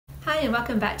and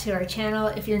welcome back to our channel.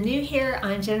 If you're new here,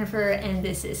 I'm Jennifer and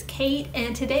this is Kate,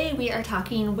 and today we are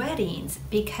talking weddings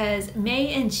because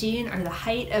May and June are the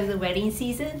height of the wedding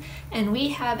season, and we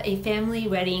have a family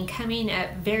wedding coming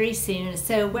up very soon,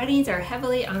 so weddings are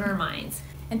heavily on our minds.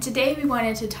 And today we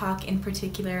wanted to talk in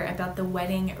particular about the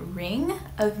wedding ring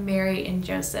of Mary and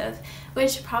Joseph,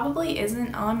 which probably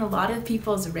isn't on a lot of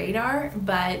people's radar,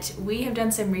 but we have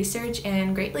done some research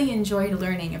and greatly enjoyed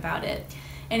learning about it.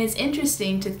 And it's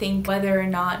interesting to think whether or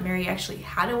not Mary actually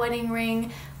had a wedding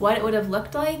ring, what it would have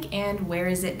looked like, and where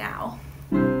is it now.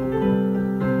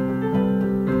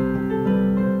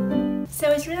 So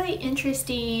it's really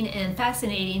interesting and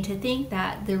fascinating to think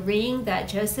that the ring that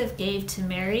Joseph gave to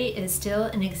Mary is still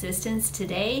in existence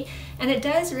today, and it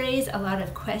does raise a lot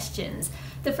of questions.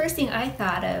 The first thing I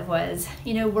thought of was,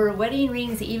 were wedding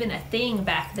rings even a thing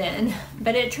back then?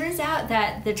 But it turns out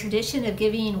that the tradition of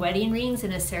giving wedding rings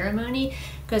in a ceremony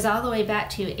goes all the way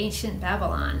back to ancient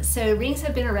Babylon. So rings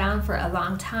have been around for a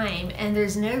long time, and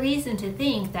there's no reason to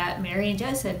think that Mary and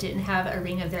Joseph didn't have a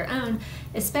ring of their own,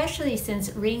 especially since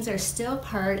rings are still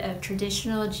part of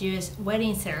traditional Jewish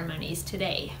wedding ceremonies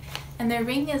today. And their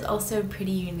ring is also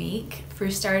pretty unique.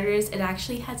 For starters, it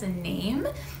actually has a name,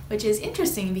 which is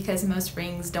interesting because most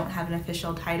rings don't have an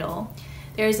official title.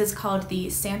 Theirs is called the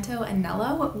Santo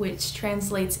Anello, which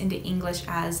translates into English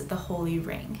as the Holy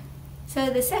Ring. So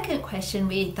the second question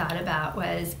we thought about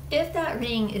was, if that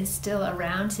ring is still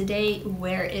around today,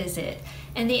 where is it?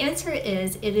 And the answer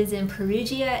is, it is in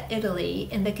Perugia, Italy,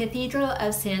 in the Cathedral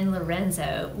of San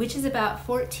Lorenzo, which is about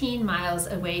 14 miles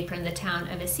away from the town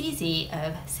of Assisi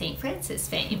of St. Francis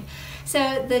fame.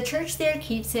 So the church there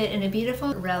keeps it in a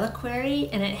beautiful reliquary,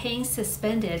 and it hangs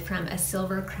suspended from a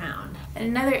silver crown. And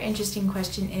another interesting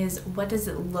question is, what does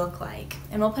it look like?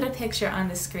 And we'll put a picture on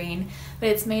the screen, but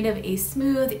it's made of a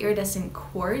smooth iridescent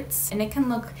quartz, and it can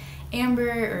look amber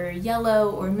or yellow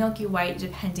or milky white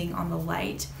depending on the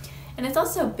light. And it's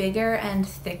also bigger and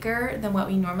thicker than what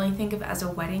we normally think of as a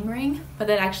wedding ring, but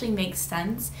that actually makes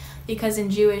sense because in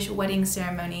Jewish wedding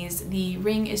ceremonies, the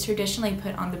ring is traditionally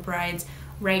put on the bride's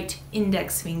right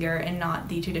index finger and not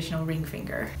the traditional ring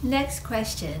finger. Next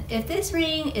question. If this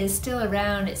ring is still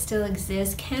around, it still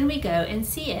exists, can we go and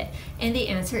see it? And the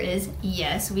answer is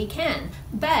yes, we can,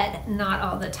 but not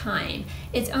all the time.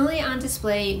 It's only on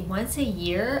display once a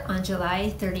year on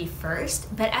July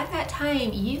 31st, but at that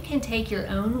time you can take your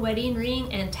own wedding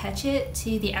ring and touch it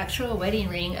to the actual wedding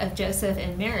ring of Joseph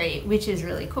and Mary, which is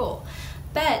really cool.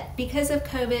 But because of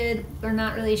COVID, we're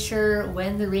not really sure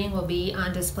when the ring will be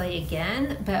on display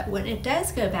again, but when it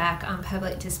does go back on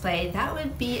public display, that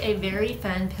would be a very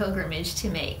fun pilgrimage to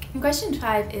make. And question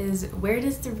 5 is, where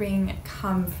does the ring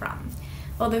come from?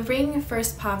 Well, the ring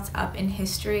first popped up in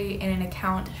history in an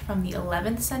account from the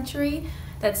 11th century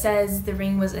that says the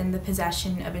ring was in the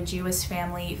possession of a Jewish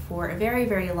family for a very,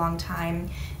 very long time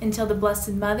until the Blessed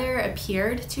Mother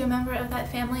appeared to a member of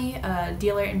that family, a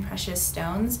dealer in precious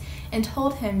stones, and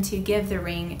told him to give the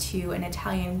ring to an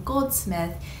Italian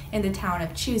goldsmith in the town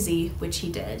of Chiusi, which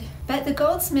he did. But the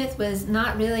goldsmith was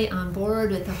not really on board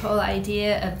with the whole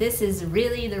idea of this is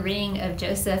really the ring of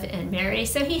Joseph and Mary,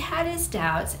 so he had his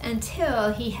doubts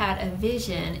until he had a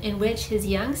vision in which his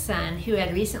young son, who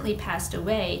had recently passed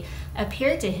away,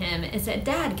 appeared to him and said,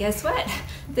 "Dad, guess what?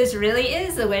 This really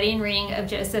is the wedding ring of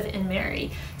Joseph and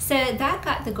Mary." So that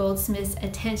got the goldsmith's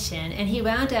attention, and he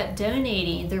wound up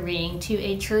donating the ring to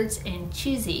a church in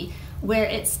Chiusi, where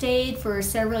it stayed for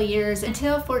several years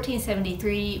until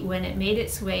 1473, when it made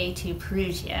its way to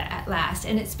Perugia at last,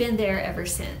 and it's been there ever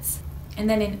since. And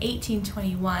then in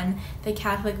 1821, the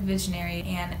Catholic visionary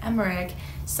Emmerich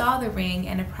saw the ring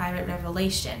in a private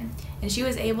revelation, and she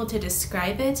was able to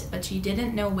describe it, but she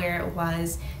didn't know where it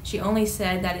was. She only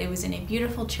said that it was in a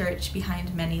beautiful church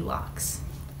behind many locks.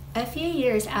 A few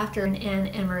years after Anne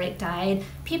Emmerich died,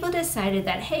 people decided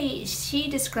that, hey, she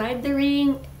described the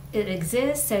ring, it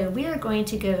exists, so we are going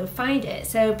to go find it.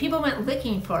 So people went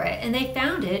looking for it, and they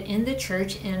found it in the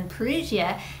church in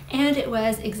Perugia, and it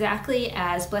was exactly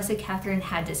as Blessed Catherine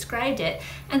had described it.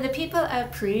 And the people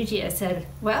of Perugia said,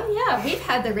 well, yeah, we've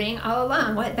had the ring all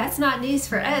along. What? That's not news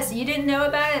for us. You didn't know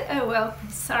about it? Oh, well,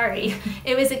 sorry.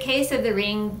 It was a case of the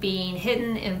ring being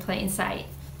hidden in plain sight.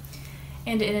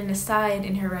 And in an aside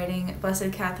in her writing,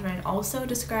 Blessed Catherine also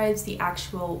describes the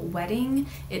actual wedding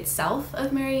itself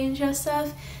of Mary and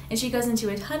Joseph, and she goes into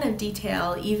a ton of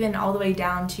detail, even all the way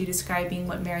down to describing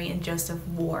what Mary and Joseph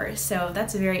wore. So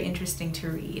that's very interesting to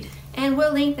read. And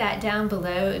we'll link that down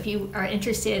below if you are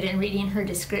interested in reading her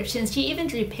descriptions. She even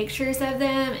drew pictures of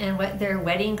them and what their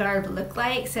wedding garb looked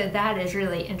like, so that is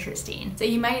really interesting. So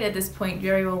you might at this point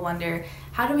very well wonder,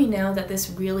 How do we know that this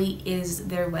really is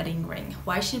their wedding ring?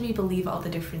 Why should we believe all the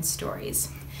different stories?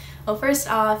 Well, first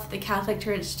off, the Catholic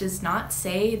Church does not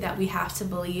say that we have to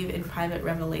believe in private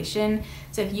revelation,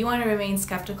 so if you want to remain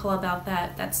skeptical about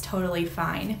that, that's totally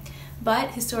fine.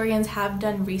 But historians have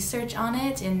done research on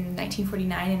it in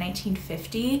 1949 and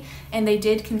 1950, and they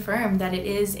did confirm that it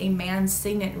is a man's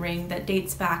signet ring that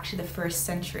dates back to the 1st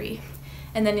century.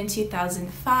 And then in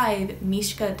 2005,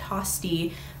 Mishka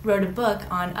Tosti wrote a book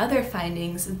on other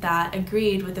findings that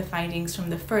agreed with the findings from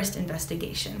the first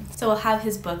investigation. So we'll have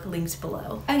his book linked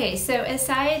below. Okay, so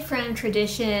aside from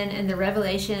tradition and the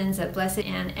revelations of Blessed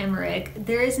Anne Emmerich,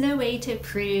 there is no way to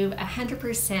prove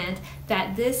 100%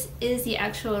 that this is the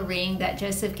actual ring that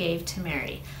Joseph gave to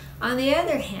Mary. On the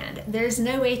other hand, there's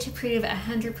no way to prove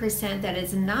 100% that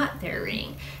it's not their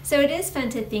ring. So it is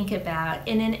fun to think about,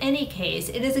 and in any case,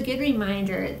 it is a good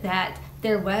reminder that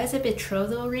there was a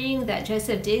betrothal ring that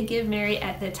Joseph did give Mary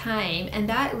at the time, and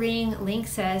that ring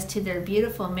links us to their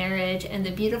beautiful marriage and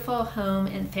the beautiful home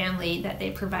and family that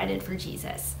they provided for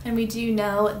Jesus. And we do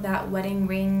know that wedding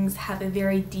rings have a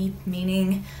very deep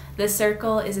meaning. The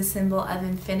circle is a symbol of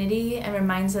infinity and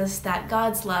reminds us that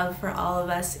God's love for all of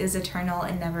us is eternal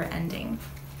and never ending.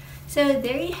 So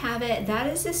there you have it. That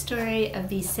is the story of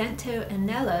the Santo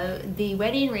Anello, the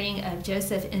wedding ring of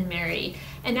Joseph and Mary.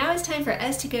 And now it's time for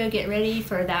us to go get ready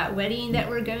for that wedding that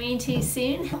we're going to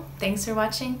soon. Thanks for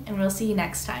watching, and we'll see you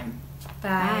next time. Bye.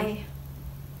 Bye.